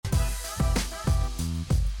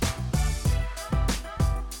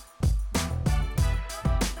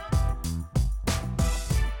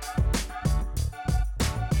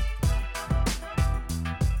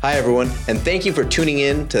Hi, everyone, and thank you for tuning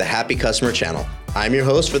in to the Happy Customer channel. I'm your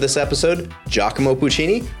host for this episode, Jacobo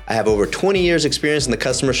Puccini. I have over 20 years experience in the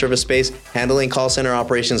customer service space, handling call center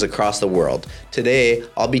operations across the world. Today,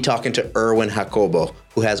 I'll be talking to Erwin Jacobo,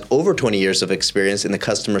 who has over 20 years of experience in the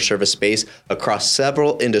customer service space across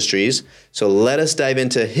several industries. So let us dive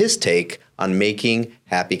into his take on making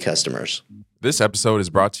happy customers. This episode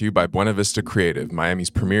is brought to you by Buena Vista Creative,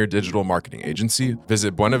 Miami's premier digital marketing agency.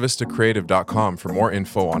 Visit buenavistacreative.com for more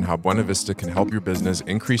info on how Buena Vista can help your business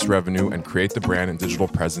increase revenue and create the brand and digital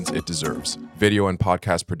presence it deserves. Video and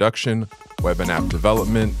podcast production, web and app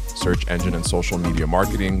development, search engine and social media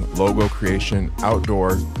marketing, logo creation,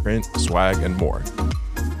 outdoor, print, swag, and more.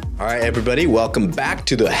 All right, everybody, welcome back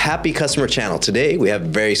to the Happy Customer channel. Today, we have a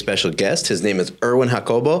very special guest. His name is Erwin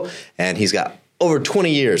Jacobo, and he's got over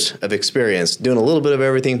 20 years of experience doing a little bit of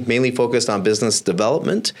everything, mainly focused on business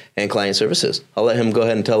development and client services. I'll let him go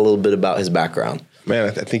ahead and tell a little bit about his background. Man,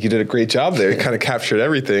 I think you did a great job there. You kind of captured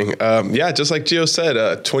everything. Just like Gio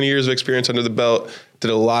said, 20 years of experience under the belt, did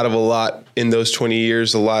a lot in those 20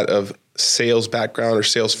 years, a lot of sales background or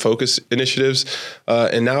sales focus initiatives.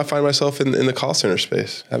 And now I find myself in the call center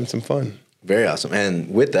space, having some fun. Very awesome.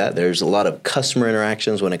 And with that, there's a lot of customer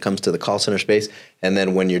interactions when it comes to the call center space. And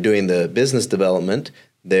then when you're doing the business development,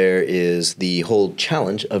 there is the whole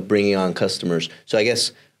challenge of bringing on customers. So I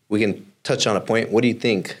guess we can touch on a point. What do you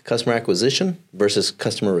think? Customer acquisition versus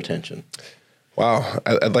customer retention? Wow.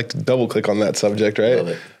 I'd like to double click on that subject, right?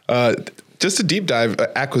 Love it. Just a deep dive,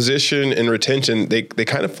 acquisition and retention, they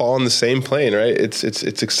kind of fall on the same plane, right? It's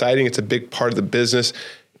exciting. It's a big part of the business.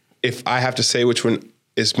 If I have to say which one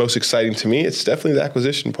is most exciting to me, it's definitely the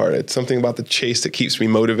acquisition part. It's something about the chase that keeps me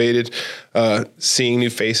motivated, seeing new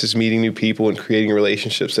faces, meeting new people, and creating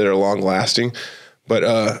relationships that are long lasting.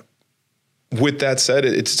 But with that said,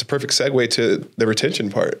 it's a perfect segue to the retention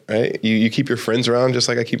part, right? You keep your friends around just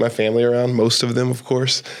like I keep my family around, most of them, of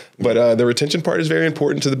course. But the retention part is very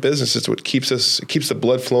important to the business. It's what keeps the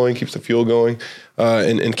blood flowing, keeps the fuel going,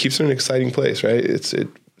 and keeps it in an exciting place, right?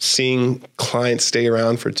 Seeing clients stay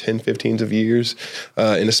around for 10, 15 of years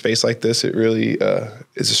in a space like this, it really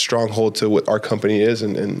is a stronghold to what our company is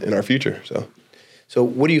and our future. So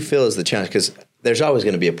what do you feel is the challenge? Because there's always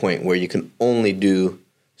going to be a point where you can only do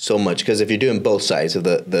so much. Because if you're doing both sides of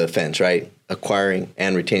the fence, right, acquiring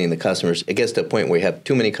and retaining the customers, it gets to a point where you have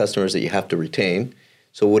too many customers that you have to retain.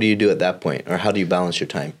 So what do you do at that point? Or how do you balance your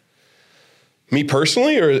time? Me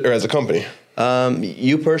personally or as a company?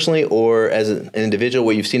 You personally or as an individual,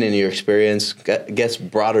 what you've seen in your experience, gets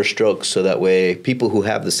broader strokes so that way people who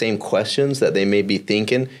have the same questions that they may be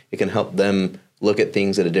thinking, it can help them look at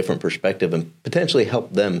things at a different perspective and potentially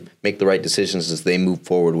help them make the right decisions as they move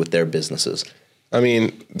forward with their businesses. I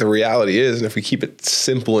mean, the reality is, and if we keep it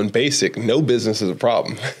simple and basic, no business is a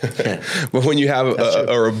problem. But when you have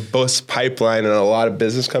a robust pipeline and a lot of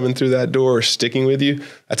business coming through that door or sticking with you,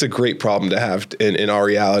 that's a great problem to have in our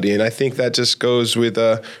reality. And I think that just goes with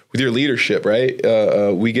your leadership, right?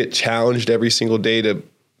 We get challenged every single day to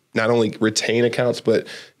not only retain accounts, but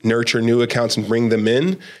nurture new accounts and bring them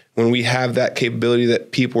in. When we have that capability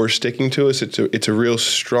that people are sticking to us, it's a real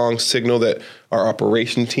strong signal that our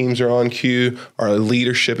operation teams are on cue, our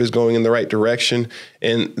leadership is going in the right direction,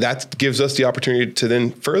 and that gives us the opportunity to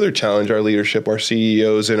then further challenge our leadership, our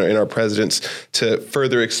CEOs and our presidents to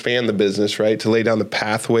further expand the business, right? To lay down the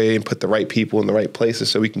pathway and put the right people in the right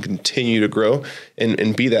places so we can continue to grow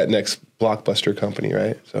and be that next blockbuster company,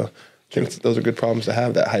 right? So I think those are good problems to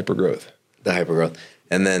have, that hypergrowth. The hypergrowth.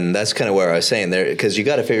 And then that's kind of where I was saying there, because you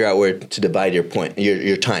got to figure out where to divide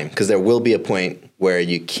your time, because there will be a point where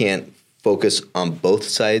you can't focus on both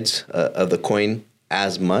sides of the coin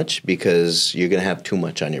as much because you're going to have too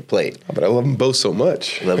much on your plate. But I love them both so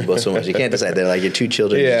much. Love them both so much. You can't decide. They're like your two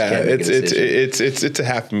children. Yeah, it's a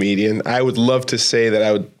half median. I would love to say that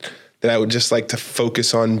I would just like to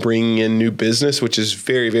focus on bringing in new business, which is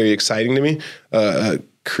very, very exciting to me.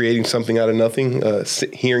 Creating something out of nothing,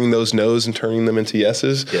 hearing those no's and turning them into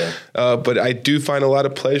yeses. Yeah. But I do find a lot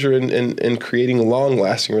of pleasure in creating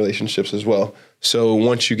long-lasting relationships as well. So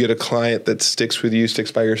once you get a client that sticks with you,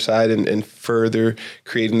 sticks by your side, and further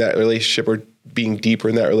creating that relationship or being deeper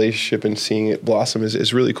in that relationship and seeing it blossom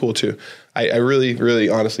is really cool too. I really, really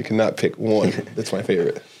honestly cannot pick one that's my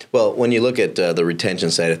favorite. Well, when you look at the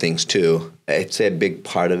retention side of things too, I'd say a big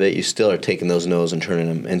part of it, you still are taking those no's and turning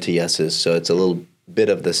them into yeses. So it's a little bit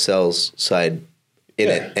of the sales side in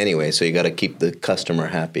it anyway. So you got to keep the customer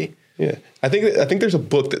happy. Yeah, I think there's a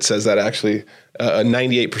book that says that actually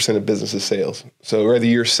 98% of business is sales. So whether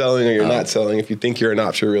you're selling or you're not selling, if you think you're an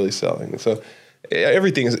ops, you're really selling. So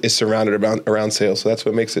everything is surrounded around sales. So that's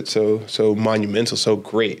what makes it so monumental, so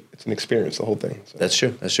great. It's an experience, the whole thing. So. That's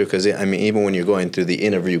true. Because I mean, even when you're going through the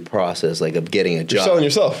interview process, like of getting a job, you're selling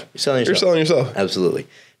yourself. You're selling yourself. Absolutely.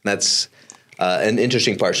 That's an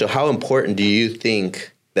interesting part. So how important do you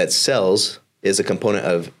think that sales is a component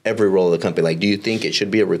of every role of the company? Like, do you think it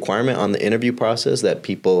should be a requirement on the interview process that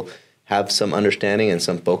people have some understanding and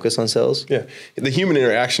some focus on sales? Yeah. The human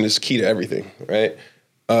interaction is key to everything, right?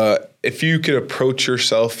 If you could approach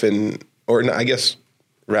yourself if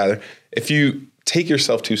you take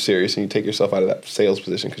yourself too serious and you take yourself out of that sales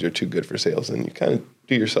position because you're too good for sales, then you kind of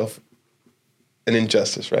do yourself an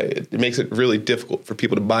injustice, right? It makes it really difficult for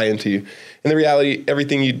people to buy into you. And the reality,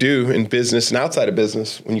 everything you do in business and outside of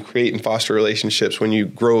business, when you create and foster relationships, when you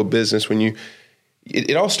grow a business,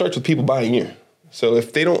 it all starts with people buying you. So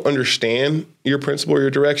if they don't understand your principle or your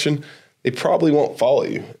direction, they probably won't follow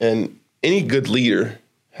you. And any good leader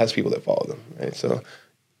has people that follow them, right? So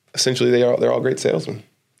essentially they're all great salesmen.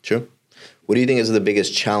 Sure. What do you think is the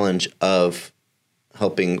biggest challenge of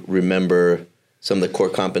helping remember some of the core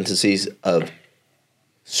competencies of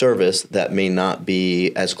service that may not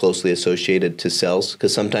be as closely associated to sales?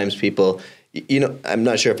 Because sometimes people, I'm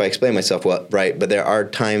not sure if I explain myself right, but there are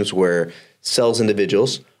times where sales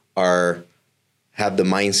individuals have the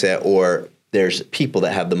mindset, or there's people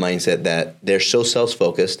that have the mindset that they're so sales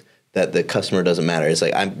focused that the customer doesn't matter. It's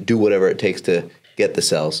like, I do whatever it takes to get the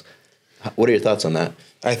sales. What are your thoughts on that?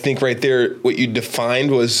 I think right there, what you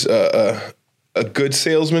defined was a good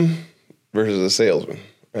salesman versus a salesman,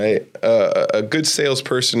 right? A good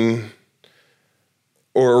salesperson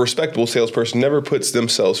or a respectable salesperson never puts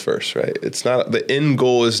themselves first, right? It's not, the end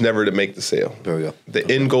goal is never to make the sale. There we go. The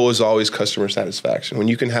end goal is always customer satisfaction. When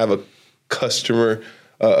you can have a customer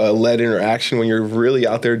led interaction, when you're really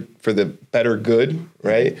out there for the better good,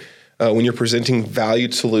 right? When you're presenting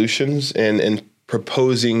valued solutions and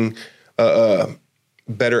proposing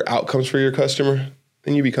better outcomes for your customer,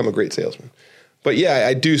 then you become a great salesman. But yeah,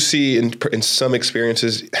 I do see in some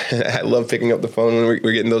experiences, I love picking up the phone when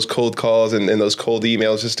we're getting those cold calls and those cold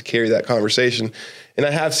emails just to carry that conversation. And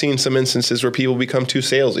I have seen some instances where people become too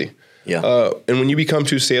salesy. Yeah. And when you become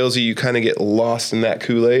too salesy, you kind of get lost in that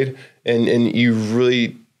Kool-Aid and you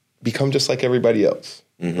really become just like everybody else.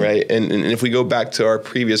 Mm-hmm. Right. And if we go back to our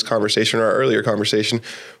previous conversation, or our earlier conversation,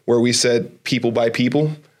 where we said people buy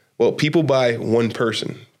people, well, people buy one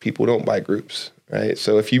person. People don't buy groups. Right.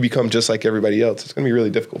 So if you become just like everybody else, it's going to be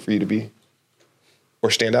really difficult for you to be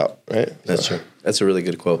or stand out. Right. That's true. That's a really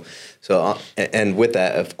good quote. So, and with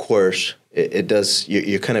that, of course, it does,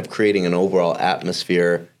 you're kind of creating an overall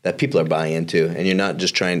atmosphere that people are buying into, and you're not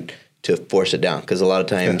just trying to force it down, because a lot of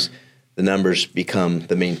times the numbers become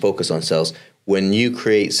the main focus on sales. When you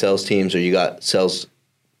create sales teams or you got sales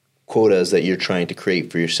quotas that you're trying to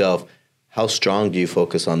create for yourself, how strong do you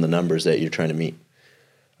focus on the numbers that you're trying to meet?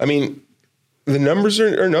 I mean, the numbers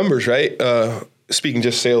are numbers, right? Speaking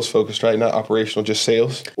just sales focused, right? Not operational, just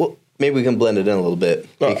sales. Well, maybe we can blend it in a little bit,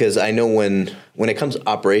 because I know when it comes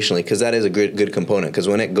operationally, because that is a good component, because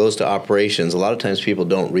when it goes to operations, a lot of times people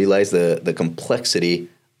don't realize the complexity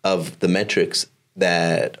of the metrics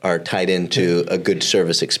that are tied into a good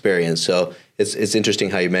service experience. So it's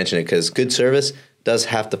interesting how you mention it, because good service does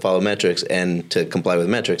have to follow metrics, and to comply with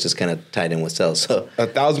metrics is kind of tied in with sales. So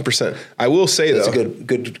 1,000%. I will say that's though, a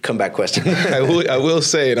good comeback question. I will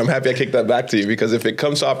say, and I'm happy I kicked that back to you, because if it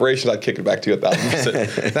comes to operations, I'd kick it back to you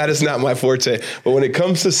 1,000%. That is not my forte. But when it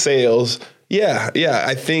comes to sales,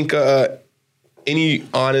 I think any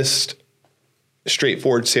honest,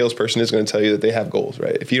 straightforward salesperson is going to tell you that they have goals,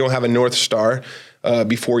 right? If you don't have a North Star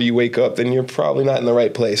before you wake up, then you're probably not in the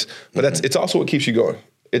right place. But it's also what keeps you going.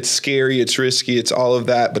 It's scary, it's risky, it's all of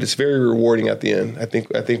that, but it's very rewarding at the end. I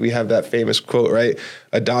think we have that famous quote, right?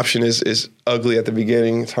 Adoption is ugly at the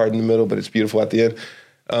beginning, it's hard in the middle, but it's beautiful at the end.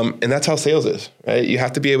 And that's how sales is, right? You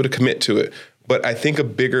have to be able to commit to it. But I think a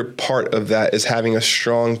bigger part of that is having a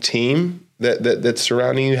strong team that's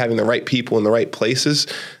surrounding you, having the right people in the right places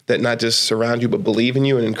that not just surround you, but believe in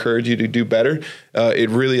you and encourage you to do better. It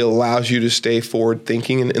really allows you to stay forward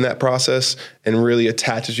thinking in that process, and really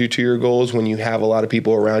attaches you to your goals when you have a lot of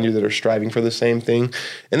people around you that are striving for the same thing.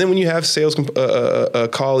 And then when you have sales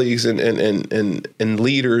colleagues and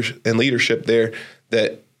leaders and leadership there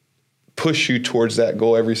that push you towards that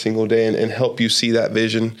goal every single day and help you see that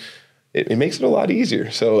vision, it makes it a lot easier.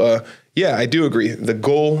 So, yeah, I do agree. The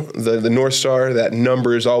goal, the North Star, that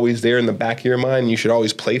number is always there in the back of your mind. You should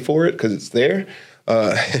always play for it because it's there.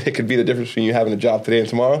 It could be the difference between you having a job today and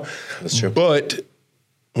tomorrow. That's true. But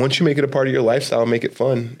once you make it a part of your lifestyle, make it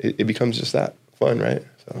fun, it becomes just that fun, right?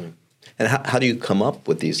 So. And how do you come up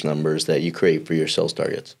with these numbers that you create for your sales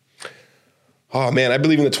targets? Oh, man, I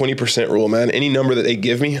believe in the 20% rule, man. Any number that they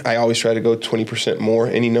give me, I always try to go 20% more.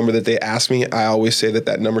 Any number that they ask me, I always say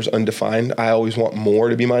that number's undefined. I always want more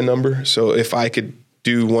to be my number. So if I could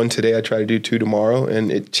do 1 today, I try to do 2 tomorrow,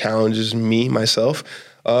 and it challenges me, myself.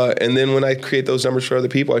 And then when I create those numbers for other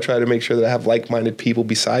people, I try to make sure that I have like-minded people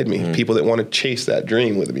beside me, people that want to chase that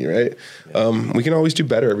dream with me, right? Yeah. We can always do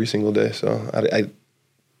better every single day. So I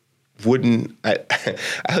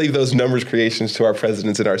leave those numbers creations to our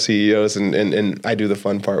presidents and our CEOs, and I do the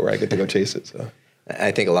fun part where I get to go chase it. So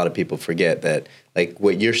I think a lot of people forget that, like,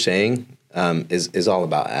 what you're saying is all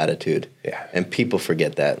about attitude. Yeah. And people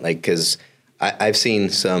forget that, like, because I've seen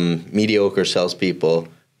some mediocre salespeople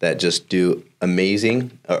that just do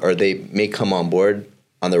amazing, or they may come on board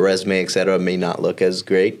on the resume, et cetera, may not look as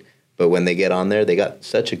great, but when they get on there, they got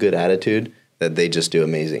such a good attitude that they just do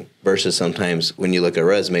amazing. Versus sometimes when you look at a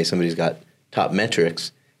resume, somebody's got top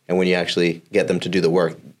metrics, and when you actually get them to do the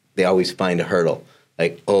work, they always find a hurdle.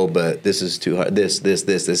 Like, oh, but this is too hard. This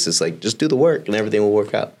is like, just do the work and everything will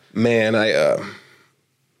work out. Man,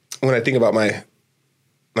 when I think about my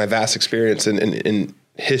vast experience in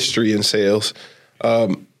history in sales,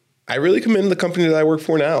 I really commend the company that I work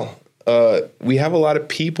for now. We have a lot of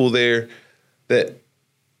people there that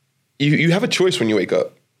you have a choice when you wake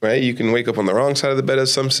up, right? You can wake up on the wrong side of the bed,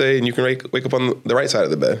 as some say, and you can wake up on the right side of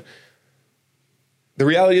the bed. The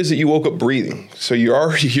reality is that you woke up breathing, so you're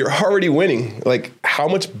already winning. Like, how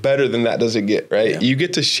much better than that does it get, right? Yeah. You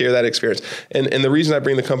get to share that experience, and the reason I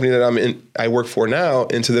bring the company that I work for now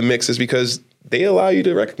into the mix is because they allow you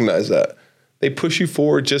to recognize that. They push you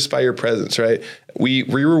forward just by your presence, right? We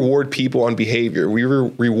reward people on behavior. We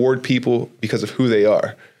reward people because of who they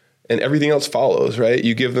are. And everything else follows, right?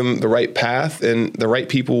 You give them the right path, and the right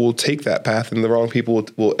people will take that path, and the wrong people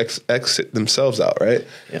will exit themselves out, right?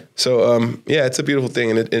 Yeah. So, it's a beautiful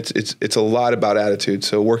thing, and it's a lot about attitude.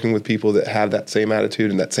 So working with people that have that same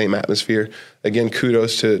attitude and that same atmosphere, again,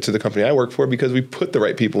 kudos to the company I work for, because we put the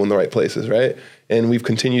right people in the right places, right? And we've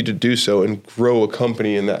continued to do so and grow a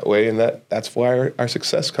company in that way, and that's why our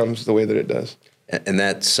success comes the way that it does. And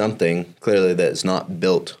that's something, clearly, that's not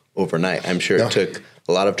built overnight. I'm sure it took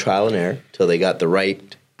a lot of trial and error till they got the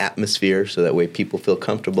right atmosphere, so that way people feel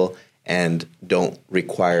comfortable and don't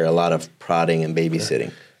require a lot of prodding and babysitting.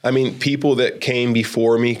 Yeah. I mean, people that came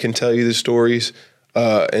before me can tell you the stories,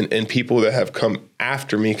 and people that have come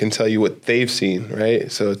after me can tell you what they've seen,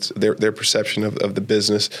 right? So it's their perception of the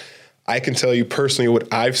business. I can tell you personally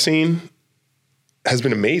what I've seen has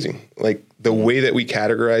been amazing. Like, the way that we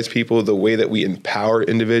categorize people, the way that we empower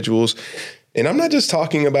individuals. And I'm not just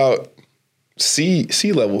talking about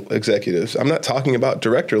C-level executives. I'm not talking about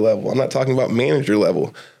director level. I'm not talking about manager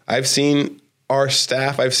level. I've seen our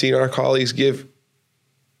staff, I've seen our colleagues give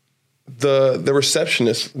the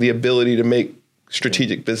receptionist the ability to make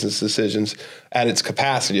strategic business decisions at its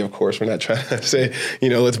capacity. Of course, we're not trying to say,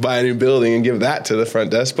 let's buy a new building and give that to the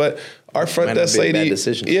front desk, but our front desk lady,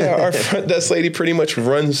 our front desk lady pretty much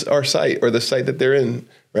runs our site, or the site that they're in,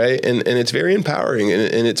 right? And it's very empowering,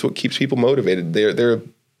 and it's what keeps people motivated. They're a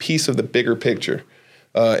piece of the bigger picture.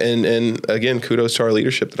 And again, kudos to our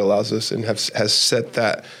leadership that allows us and has set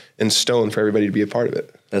that in stone for everybody to be a part of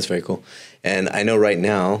it. That's very cool. And I know right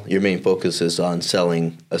now your main focus is on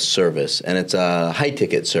selling a service, and it's a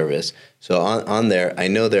high-ticket service. So on there, I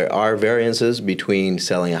know there are variances between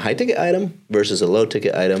selling a high-ticket item versus a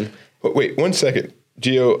low-ticket item. But wait 1 second,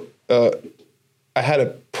 Gio. I had a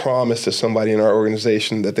promise to somebody in our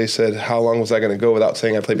organization that they said, how long was I going to go without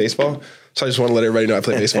saying I play baseball? So I just want to let everybody know I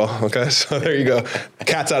play baseball. Okay, so there you go.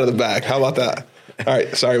 Cat's out of the bag. How about that? All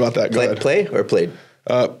right, sorry about that. Go ahead. Play or played?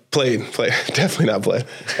 Played. Definitely not played.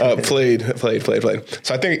 Played.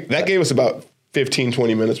 So I think that gave us about 15,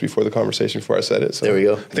 20 minutes before the conversation before I said it. So there we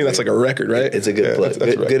go. I think that's like a record, right? It's a good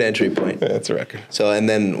play. Good entry point. Yeah, it's a record. So, and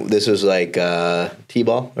then this was like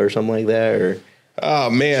T-ball or something like that, or? Oh,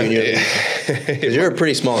 man. Because you're a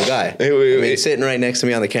pretty small guy. Sitting right next to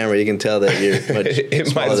me on the camera, you can tell that you're much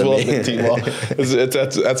smaller than me. T-ball.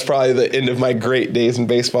 That's probably the end of my great days in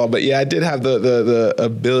baseball. But yeah, I did have the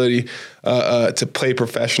ability to play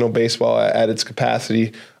professional baseball at its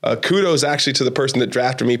capacity. Kudos actually to the person that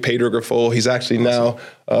drafted me, Pedro Grifol. He's actually now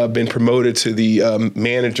been promoted to the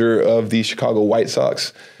manager of the Chicago White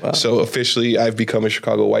Sox. Wow. So officially, I've become a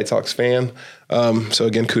Chicago White Sox fan. So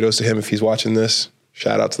again, kudos to him if he's watching this.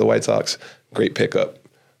 Shout out to the White Sox. Great pickup.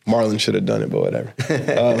 Marlon should have done it, but whatever.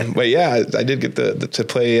 But yeah, I did get to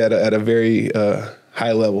play at a very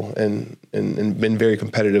high level and been very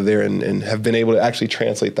competitive there, and have been able to actually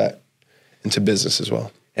translate that into business as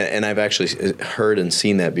well. And I've actually heard and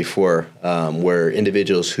seen that before, where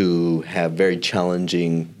individuals who have very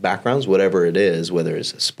challenging backgrounds, whatever it is, whether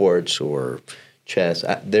it's sports or chess,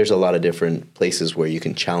 there's a lot of different places where you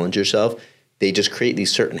can challenge yourself. They just create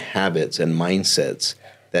these certain habits and mindsets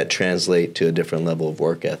that translate to a different level of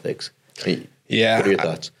work ethics. Yeah. What are your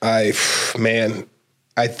thoughts? I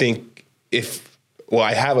think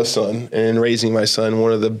I have a son, and in raising my son,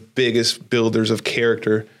 one of the biggest builders of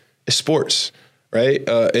character is sports, right?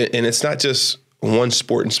 And it's not just one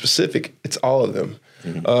sport in specific, it's all of them.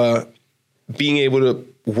 Mm-hmm. Being able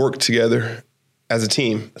to work together as a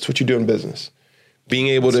team, that's what you do in business. Being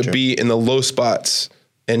able to be in the low spots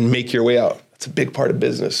and make your way out, that's a big part of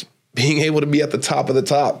business. Being able to be at the top of the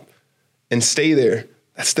top and stay there,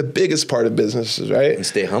 that's the biggest part of businesses, right? And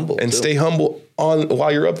stay humble. And stay humble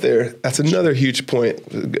while you're up there. That's another huge point,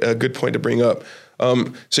 a good point to bring up.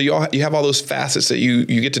 So you have all those facets that you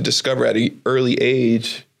get to discover at an early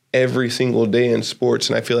age every single day in sports,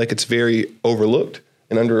 and I feel like it's very overlooked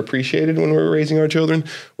and underappreciated when we're raising our children.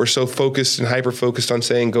 We're so focused and hyper-focused on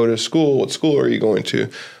saying, go to school. What school are you going to?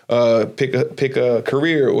 Pick a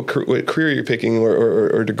career. What career you're picking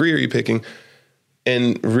or degree are you picking?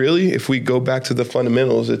 And really, if we go back to the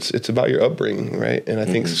fundamentals, it's about your upbringing, right? And I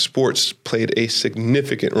think sports played a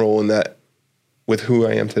significant role in that with who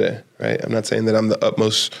I am today, right? I'm not saying that I'm the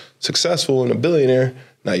utmost successful and a billionaire,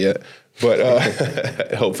 not yet,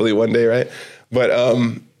 but hopefully one day, right?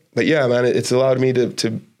 But yeah, man, it's allowed me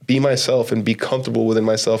to be myself and be comfortable within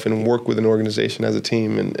myself and work with an organization as a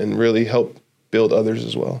team and really help build others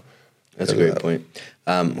as well. That's a great point.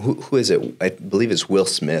 Who is it? I believe it's Will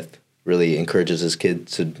Smith. Really encourages his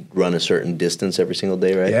kids to run a certain distance every single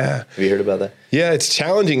day, right? Yeah. Have you heard about that? Yeah, it's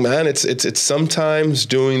challenging, man. It's sometimes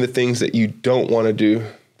doing the things that you don't want to do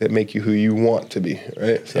that make you who you want to be,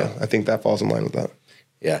 right? So yeah. I think that falls in line with that.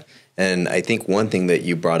 Yeah. And I think one thing that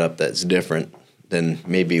you brought up that's different than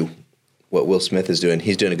maybe what Will Smith is doing,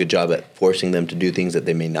 he's doing a good job at forcing them to do things that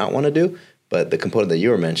they may not want to do. But the component that you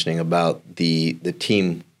were mentioning about the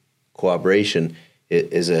team cooperation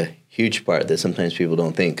is a huge part that sometimes people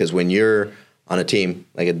don't think. Because when you're on a team,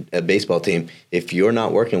 like a baseball team, if you're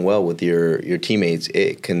not working well with your teammates,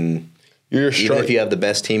 it can... Even if you have the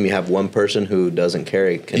best team, you have one person who doesn't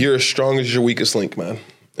carry. You're as strong as your weakest link, man.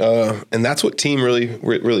 And that's what team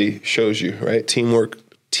really shows you, right? Teamwork,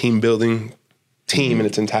 team building, team in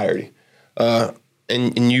its entirety.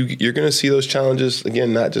 And you're going to see those challenges,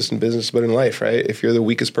 again, not just in business, but in life, right? If you're the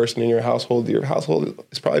weakest person in your household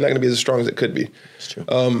is probably not going to be as strong as it could be. That's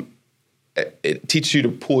true. It teaches you to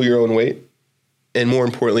pull your own weight. And more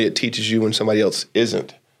importantly, it teaches you when somebody else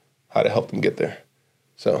isn't, how to help them get there.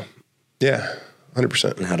 So, yeah,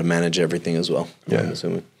 100%. And how to manage everything as well, yeah. I'm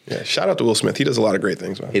assuming. Yeah, shout out to Will Smith. He does a lot of great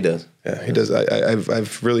things, man. He does. Yeah, he does.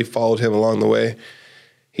 I've really followed him along the way.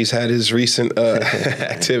 He's had his recent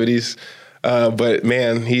activities. But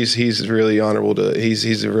man, he's really honorable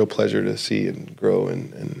he's a real pleasure to see and grow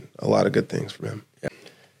and a lot of good things from him. Yeah.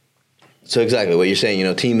 So exactly what you're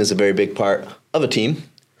saying, team is a very big part of a team.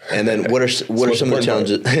 And then what are some of the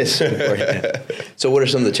challenges? So what are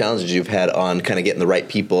some of the challenges you've had on kind of getting the right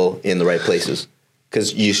people in the right places?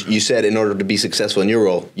 Because you said in order to be successful in your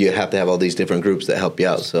role, you have to have all these different groups that help you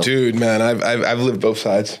out. So dude, man, I've lived both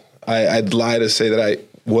sides. I'd lie to say that I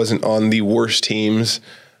wasn't on the worst teams.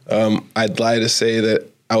 I'd lie to say that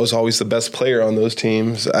I was always the best player on those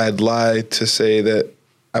teams. I'd lie to say that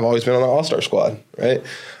I've always been on an all-star squad, right?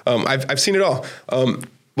 I've seen it all.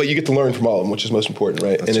 But you get to learn from all of them, which is most important,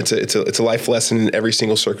 right? That's and it's a life lesson in every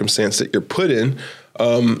single circumstance that you're put in.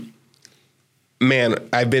 Man,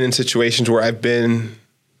 I've been in situations where I've been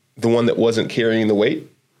the one that wasn't carrying the weight.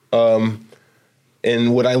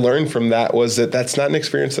 And what I learned from that was that that's not an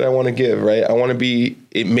experience that I want to give, right?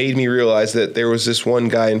 It made me realize that there was this one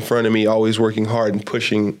guy in front of me always working hard and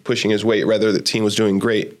pushing his weight, rather the team was doing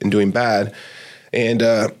great and doing bad. And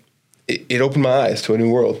it opened my eyes to a new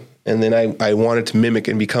world. And then I wanted to mimic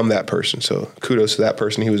and become that person. So kudos to that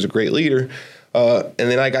person. He was a great leader. And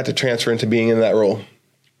then I got to transfer into being in that role.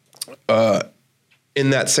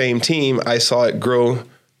 In that same team, I saw it grow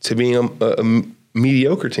to being a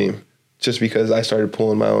mediocre team, just because I started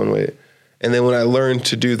pulling my own weight. And then when I learned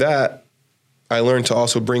to do that, I learned to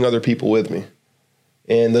also bring other people with me.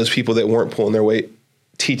 And those people that weren't pulling their weight,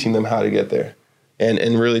 teaching them how to get there.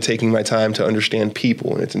 And really taking my time to understand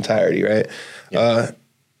people in its entirety, right? Yeah.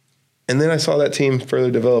 And then I saw that team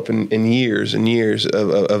further develop in years and years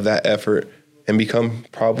of that effort and become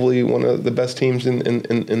probably one of the best teams in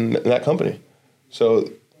that company. So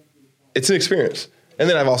it's an experience. And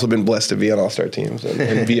then I've also been blessed to be on all-star teams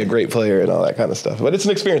and be a great player and all that kind of stuff. But it's an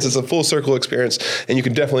experience. It's a full circle experience, and you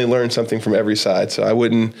can definitely learn something from every side. So I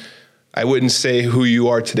wouldn't say who you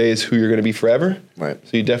are today is who you're going to be forever. Right.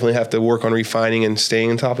 So you definitely have to work on refining and staying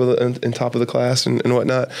on top of the class and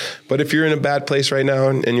whatnot. But if you're in a bad place right now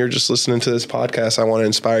and you're just listening to this podcast, I want to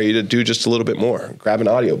inspire you to do just a little bit more. Grab an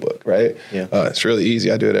audiobook, right? Yeah. It's really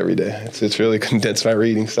easy. I do it every day. It's really condensed my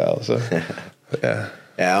reading style. So, yeah.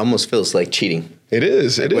 Yeah, it almost feels like cheating. It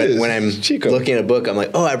is. When I'm looking at a book, I'm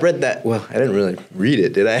like, oh, I read that. Well, I didn't really read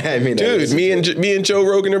it, did I? I mean, dude, me and Joe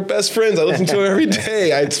Rogan are best friends. I listen to him every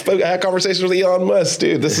day. I had conversations with Elon Musk,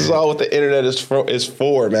 dude. This is all what the internet is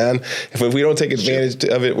for, man. If we don't take advantage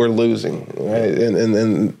of it, we're losing, right?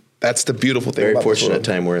 And that's the beautiful thing. Very fortunate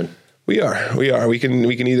time we're in. We are. We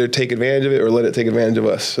can either take advantage of it or let it take advantage of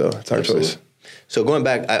us. So it's our choice. So going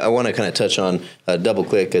back, I want to kind of touch on double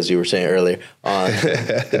click, as you were saying earlier, on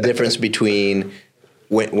the difference between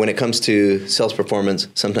when it comes to sales performance.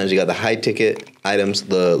 Sometimes you got the high ticket items,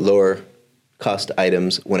 the lower cost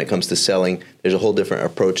items. When it comes to selling, there's a whole different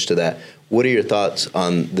approach to that. What are your thoughts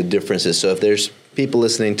on the differences? So if there's people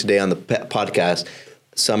listening today on the podcast,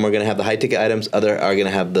 some are going to have the high ticket items, other are going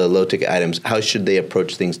to have the low ticket items. How should they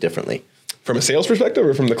approach things differently? From a sales perspective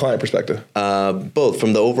or from the client perspective? Both,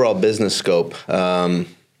 from the overall business scope. And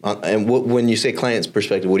when you say client's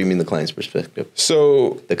perspective, what do you mean the client's perspective?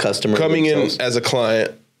 So the customer coming themselves? in as a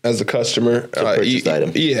client, as a customer, purchase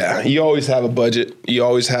item. Yeah, you always have a budget. You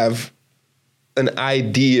always have an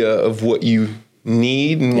idea of what you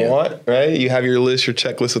need and want, right? You have your list, your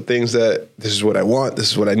checklist of things that this is what I want,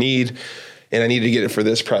 this is what I need, and I need to get it for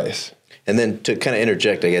this price. And then to kind of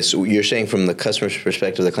interject, I guess, you're saying from the customer's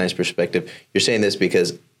perspective, the client's perspective, you're saying this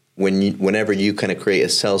because whenever you kind of create a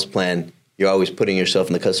sales plan, you're always putting yourself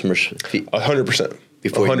in the customer's feet. 100%.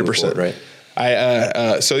 Before 100%, you move forward,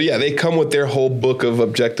 right? So yeah, they come with their whole book of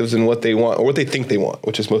objectives and what they want or what they think they want,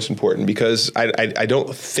 which is most important, because I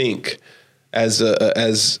don't think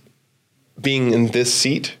as being in this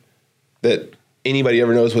seat that anybody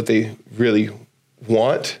ever knows what they really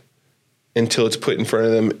want until it's put in front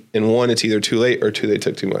of them. And one, it's either too late or two, they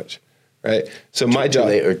took too much, right? So my job. Too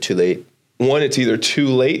late or too late? One, it's either too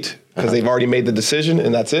late because they've already made the decision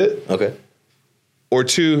and that's it. Okay. Or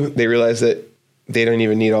two, they realize that they don't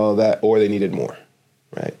even need all of that or they needed more,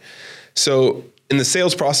 right? So in the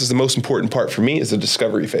sales process, the most important part for me is the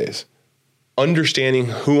discovery phase. Understanding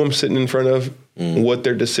who I'm sitting in front of, what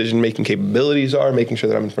their decision-making capabilities are, making sure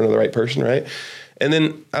that I'm in front of the right person, right? And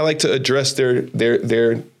then I like to address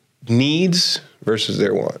their needs versus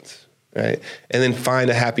their wants, right? And then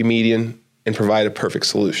find a happy median and provide a perfect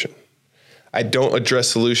solution. I don't address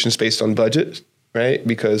solutions based on budget, right?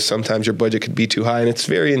 Because sometimes your budget could be too high and it's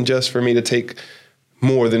very unjust for me to take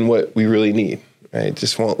more than what we really need, right? It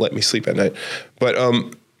just won't let me sleep at night. But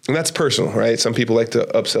and that's personal, right? Some people like to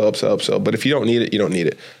upsell. But if you don't need it, you don't need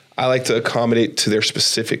it. I like to accommodate to their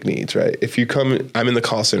specific needs, right? If you come, I'm in the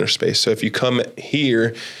call center space. So if you come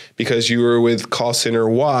here because you were with call center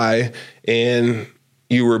Y and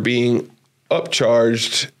you were being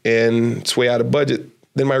upcharged and it's way out of budget,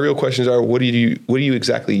 then my real questions are, what do you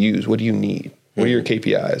exactly use? What do you need? What are your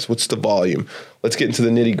KPIs? What's the volume? Let's get into the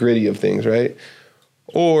nitty gritty of things, right?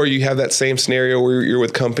 Or you have that same scenario where you're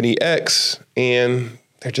with company X and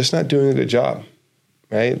they're just not doing a good job,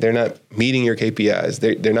 right? They're not meeting your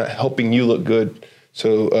KPIs. They're not helping you look good.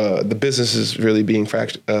 So the business is really being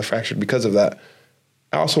fractured because of that.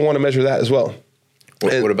 I also want to measure that as well.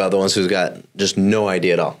 What about the ones who's got just no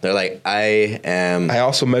idea at all? They're like, I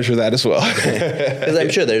also measure that as well. Because I'm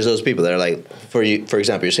sure there's those people that are like, for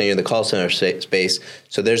example, you're saying you're in the call center space.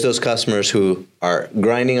 So there's those customers who are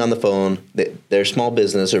grinding on the phone. They're small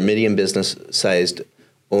business or medium business sized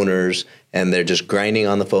owners, and they're just grinding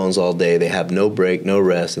on the phones all day. They have no break, no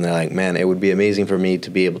rest. And they're like, man, it would be amazing for me to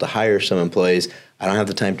be able to hire some employees. I don't have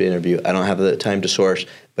the time to interview. I don't have the time to source.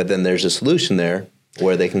 But then there's a solution there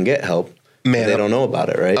where they can get help. Man, they don't know about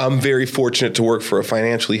it, right? I'm very fortunate to work for a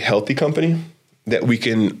financially healthy company that we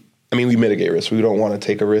mitigate risk. We don't want to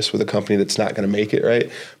take a risk with a company that's not going to make it,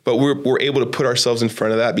 right? But we're able to put ourselves in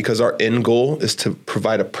front of that because our end goal is to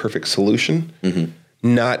provide a perfect solution.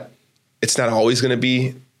 Mm-hmm. It's not always going to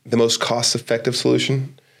be the most cost-effective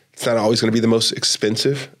solution. It's not always going to be the most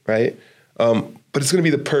expensive, right? But it's going to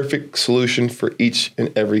be the perfect solution for each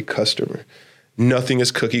and every customer. Nothing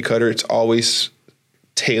is cookie cutter. It's always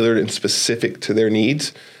tailored and specific to their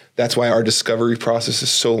needs. That's why our discovery process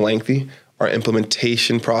is so lengthy. Our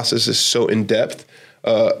implementation process is so in-depth.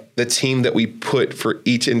 The team that we put for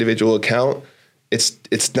each individual account,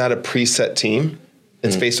 it's not a preset team.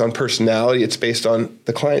 It's based on personality. It's based on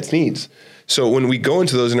the client's needs. So when we go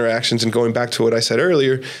into those interactions, and going back to what I said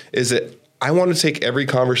earlier, is that I want to take every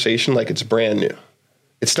conversation like it's brand new.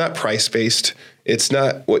 It's not price-based. It's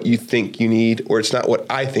not what you think you need, or it's not what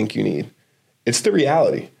I think you need. It's the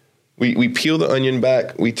reality. We peel the onion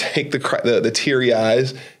back, we take the teary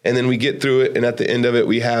eyes, and then we get through it. And at the end of it,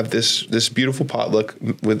 we have this beautiful potluck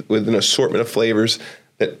with an assortment of flavors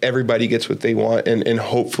that everybody gets what they want. And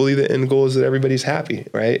hopefully the end goal is that everybody's happy,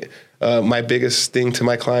 right? My biggest thing to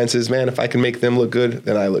my clients is, man, if I can make them look good,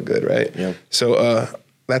 then I look good, right? Yeah. So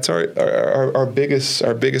that's our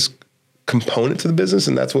biggest component to the business,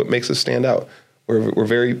 and that's what makes us stand out. We're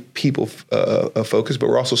very people focused, but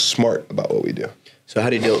we're also smart about what we do. So how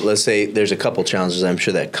do you do it? Let's say there's a couple challenges I'm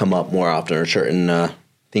sure that come up more often, or certain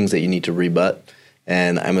things that you need to rebut.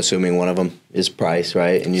 And I'm assuming one of them is price,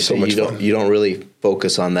 right? And you say you don't really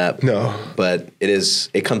focus on that. No. But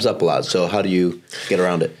it comes up a lot. So how do you get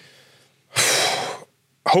around it?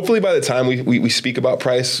 Hopefully by the time we speak about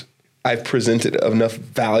price, I've presented enough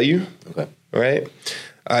value. Okay. Right?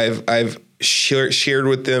 I've shared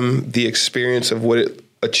with them the experience of what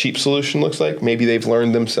a cheap solution looks like. Maybe they've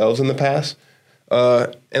learned themselves in the past.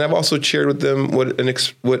 And I've also shared with them what an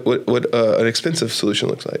expensive solution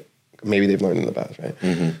looks like. Maybe they've learned in the past, right?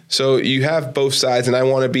 Mm-hmm. So you have both sides, and I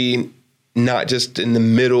want to be not just in the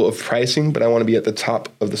middle of pricing, but I want to be at the top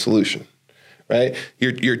of the solution, right?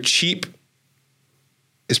 Your cheap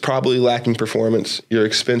is probably lacking performance. Your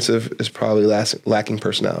expensive is probably lacking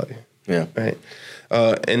personality. Yeah. Right.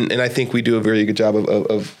 And I think we do a very good job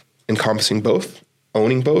of encompassing both,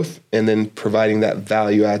 owning both, and then providing that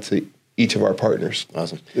value add to each of our partners.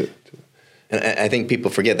 Awesome. Yeah. And I think people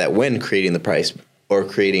forget that when creating the price or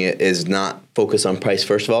creating it is not focused on price,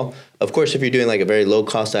 first of all. Of course, if you're doing like a very low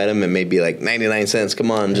cost item, it may be like 99 cents, come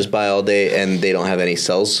on, just buy all day, and they don't have any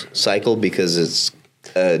sales cycle because it's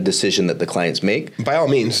a decision that the clients make. By all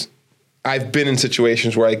means, I've been in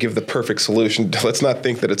situations where I give the perfect solution. Let's not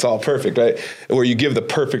think that it's all perfect, right? Where you give the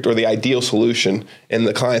perfect or the ideal solution, and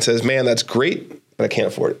the client says, man, that's great, but I can't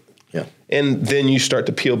afford it. Yeah. And then you start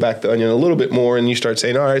to peel back the onion a little bit more, and you start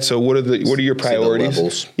saying, all right, so what are your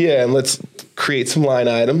priorities? Yeah, and let's create some line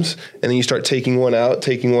items, and then you start taking one out,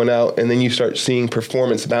 and then you start seeing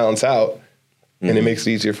performance balance out, and it makes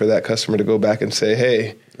it easier for that customer to go back and say,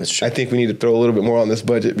 hey, I think we need to throw a little bit more on this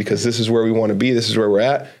budget because this is where we want to be, this is where we're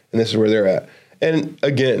at, and this is where they're at. And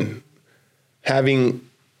again, having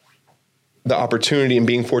the opportunity and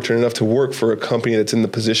being fortunate enough to work for a company that's in the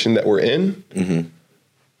position that we're in,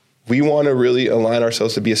 we want to really align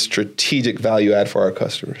ourselves to be a strategic value add for our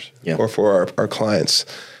customers or for our clients.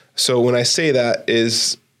 So when I say that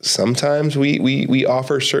is sometimes we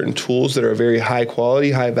offer certain tools that are very high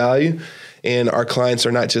quality, high value, and our clients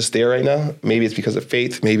are not just there right now. Maybe it's because of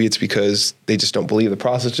faith. Maybe it's because they just don't believe the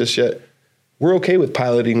process just yet. We're okay with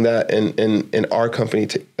piloting that and our company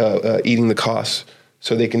eating the costs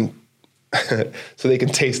so they can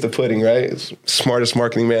taste the pudding, right? Smartest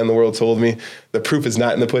marketing man in the world told me the proof is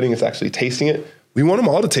not in the pudding, it's actually tasting it. We want them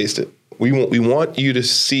all to taste it. We want you to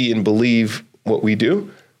see and believe what we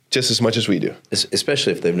do just as much as we do.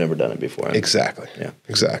 Especially if they've never done it before. Exactly. Yeah.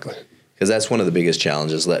 Exactly. Because that's one of the biggest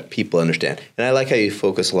challenges, let people understand. And I like how you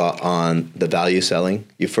focus a lot on the value selling.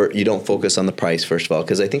 You don't focus on the price, first of all,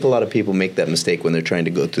 because I think a lot of people make that mistake when they're trying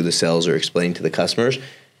to go through the sales or explain to the customers.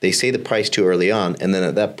 They say the price too early on, and then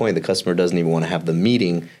at that point, the customer doesn't even want to have the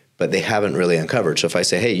meeting, but they haven't really uncovered. So if I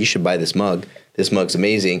say, hey, you should buy this mug's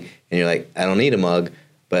amazing, and you're like, I don't need a mug,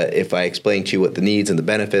 but if I explain to you what the needs and the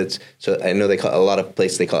benefits, so I know they call a lot of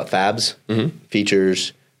places, they call it FABs,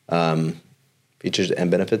 features and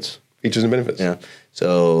benefits. Features and benefits. Yeah.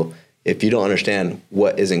 So if you don't understand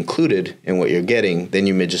what is included in what you're getting, then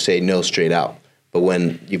you may just say no straight out. But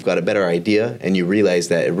when you've got a better idea and you realize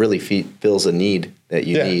that it really fills a need that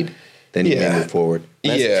you need, then you may move forward.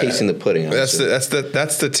 That's tasting the pudding. That's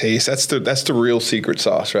the taste. That's the real secret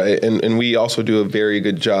sauce, right? And we also do a very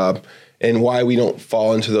good job. And why we don't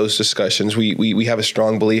fall into those discussions, we have a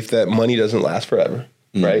strong belief that money doesn't last forever,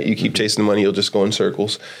 right? You keep chasing the money, you'll just go in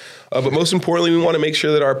circles. But most importantly, we want to make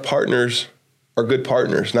sure that our partners are good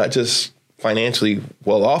partners, not just financially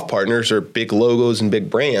well-off partners or big logos and big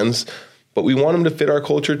brands, but we want them to fit our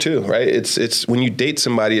culture too, right? It's when you date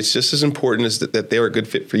somebody, it's just as important as that they're a good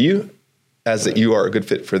fit for you as that you are a good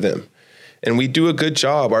fit for them. And we do a good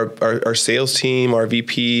job. Our sales team, our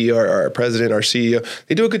VP, our president, our CEO,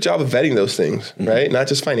 they do a good job of vetting those things, right? Not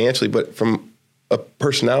just financially, but from a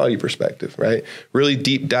personality perspective, right? Really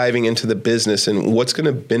deep diving into the business and what's going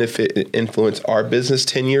to benefit and influence our business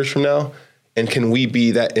 10 years from now. And can we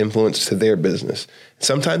be that influence to their business?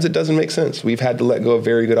 Sometimes it doesn't make sense. We've had to let go of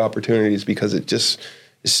very good opportunities because it's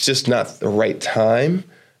just not the right time.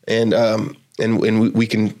 and we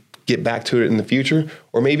can get back to it in the future,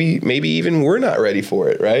 or maybe even we're not ready for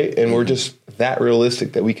it, right? And we're just that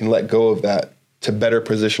realistic that we can let go of that to better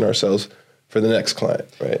position ourselves for the next client,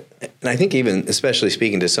 right? And I think even, especially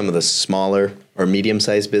speaking to some of the smaller or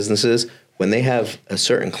medium-sized businesses, when they have a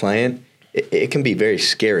certain client, it can be very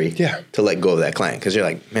scary to let go of that client, because you're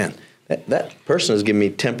like, man, that person is giving me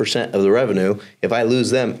 10% of the revenue. If I lose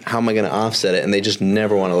them, how am I going to offset it? And they just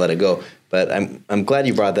never want to let it go. But I'm glad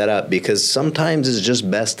you brought that up, because sometimes it's just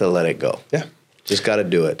best to let it go. Yeah, just got to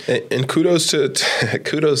do it. And kudos to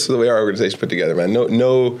the way our organization put together, man.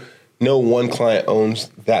 No one client owns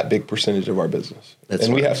that big percentage of our business,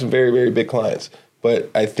 we have some very, very big clients.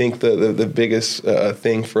 But I think the biggest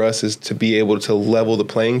thing for us is to be able to level the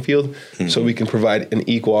playing field, so we can provide an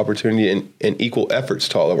equal opportunity and equal efforts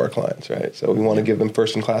to all of our clients, right? So we want to give them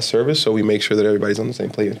first-in-class service, so we make sure that everybody's on the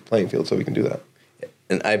same playing field, so we can do that.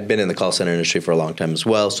 And I've been in the call center industry for a long time as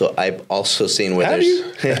well, so I've also seen where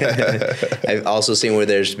I've also seen where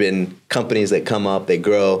there's been companies that come up, they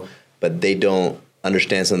grow, but they don't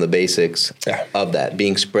understand some of the basics of that,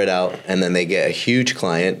 being spread out, and then they get a huge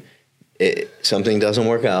client. Something doesn't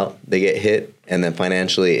work out, they get hit, and then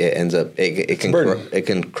financially it ends up it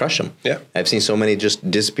can crush them. Yeah, I've seen so many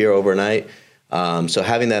just disappear overnight. So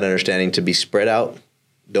having that understanding to be spread out,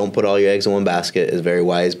 don't put all your eggs in one basket, is very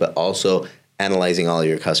wise. But also analyzing all of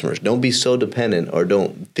your customers. Don't be so dependent, or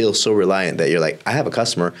don't feel so reliant that you're like, I have a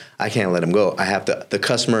customer, I can't let him go. I have to. The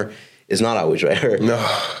customer is not always right. No,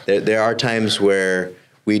 there are times where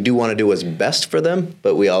we do want to do what's best for them,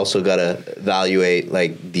 but we also got to evaluate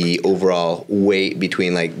like the overall weight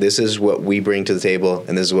between like, this is what we bring to the table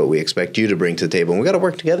and this is what we expect you to bring to the table. And we got to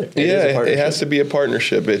work together. It has to be a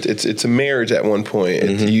partnership. It's a marriage at one point.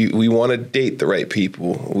 We want to date the right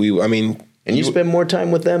people. And you spend more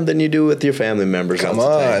time with them than you do with your family members. Come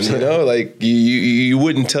on, like you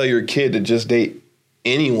wouldn't tell your kid to just date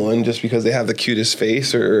anyone just because they have the cutest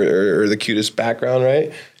face or the cutest background,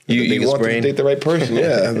 right? You want them to date the right person.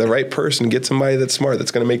 Yeah, the right person. Get somebody that's smart,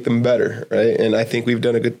 that's going to make them better, right? And I think we've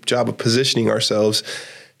done a good job of positioning ourselves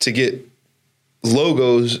to get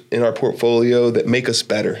logos in our portfolio that make us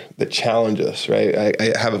better, that challenge us, right?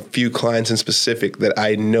 I have a few clients in specific that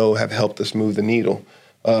I know have helped us move the needle,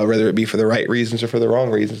 whether it be for the right reasons or for the wrong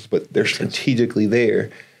reasons, but they're strategically there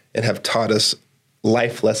and have taught us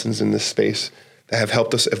life lessons in this space that have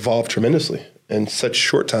helped us evolve tremendously in such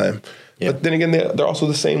short time. Yeah. But then again, they're also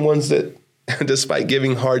the same ones that, despite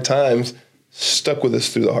giving hard times, stuck with us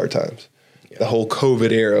through the hard times. Yeah. The whole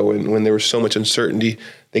COVID era, when there was so much uncertainty,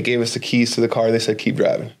 they gave us the keys to the car. They said, keep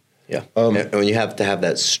driving. Yeah. And when you have to have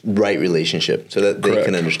that right relationship so that they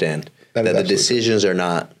can understand that the decisions are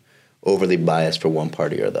not overly biased for one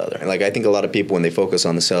party or the other. And like, I think a lot of people, when they focus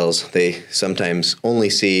on the sales, they sometimes only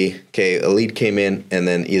see, okay, a lead came in and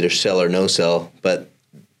then either sell or no sell. But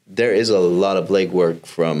there is a lot of legwork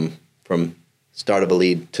from start of a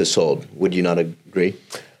lead to sold. Would you not agree?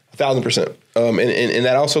 1,000%. And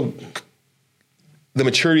that also, the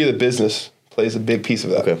maturity of the business plays a big piece of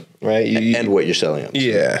that, right? And what you're selling them.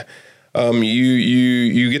 Yeah.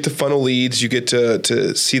 You get to funnel leads, you get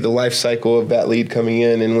to see the life cycle of that lead coming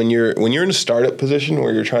in. And when you're in a startup position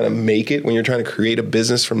where you're trying to make it, when you're trying to create a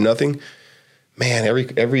business from nothing, man,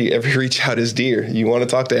 every reach out is dear. You want to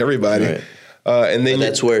talk to everybody. Right. And then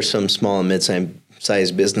that's where some small and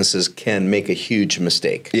mid-sized businesses can make a huge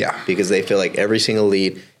mistake. Yeah. Because they feel like every single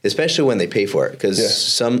lead, especially when they pay for it.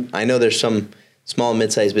 Because I know there's some small and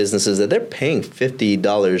mid-sized businesses that they're paying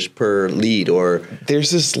 $50 per lead, or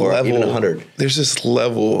there's this level, even $100. There's this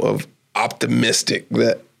level of optimistic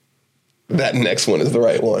that next one is the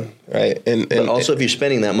right one, right? But also, if you're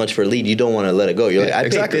spending that much for a lead, you don't want to let it go. You're like,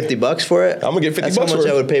 I paid $50 for it. I'm gonna get $50 worth. That's how much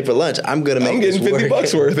I would pay for lunch. I'm getting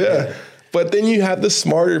 $50 worth. Yeah. But then you have the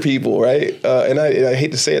smarter people, right? And I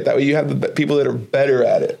hate to say it that way. You have the people that are better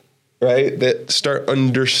at it, right? That start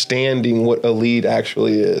understanding what a lead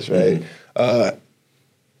actually is, right?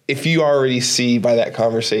 If you already see by that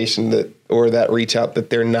conversation or that reach out that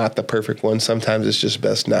they're not the perfect one, sometimes it's just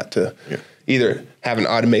best not to either have an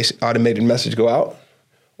automated message go out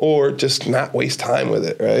or just not waste time with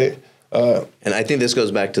it, right? And I think this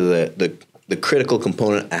goes back to the critical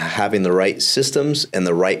component of having the right systems and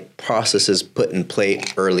the right processes put in play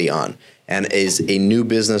early on. And as a new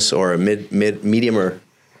business or a medium or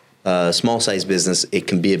small size business, it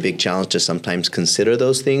can be a big challenge to sometimes consider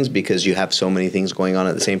those things because you have so many things going on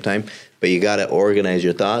at the same time. But you got to organize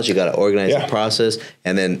your thoughts, you got to organize the process,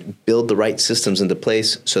 and then build the right systems into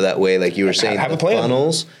place so that way, like you were saying, the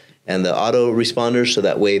funnels and the auto responders, so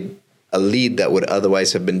that way a lead that would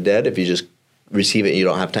otherwise have been dead, if you just receive it and you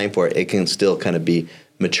don't have time for it, it can still kind of be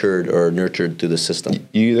matured or nurtured through the system.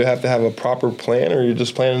 You either have to have a proper plan or you're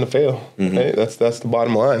just planning to fail. Right? That's the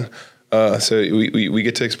bottom line. So we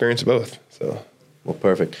get to experience both. So. Well,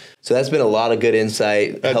 perfect. So that's been a lot of good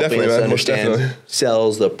insight, helping us understand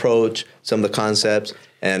sales, the approach, some of the concepts.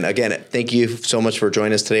 And again, thank you so much for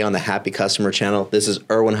joining us today on the Happy Customer Channel. This is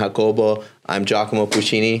Erwin Jacobo. I'm Giacomo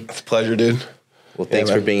Puccini. It's a pleasure, dude. Well,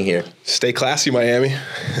 thanks for being here. Stay classy, Miami.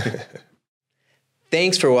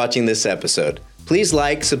 Thanks for watching this episode. Please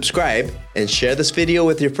like, subscribe, and share this video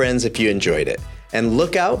with your friends if you enjoyed it. And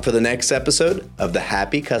look out for the next episode of the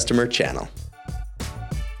Happy Customer Channel.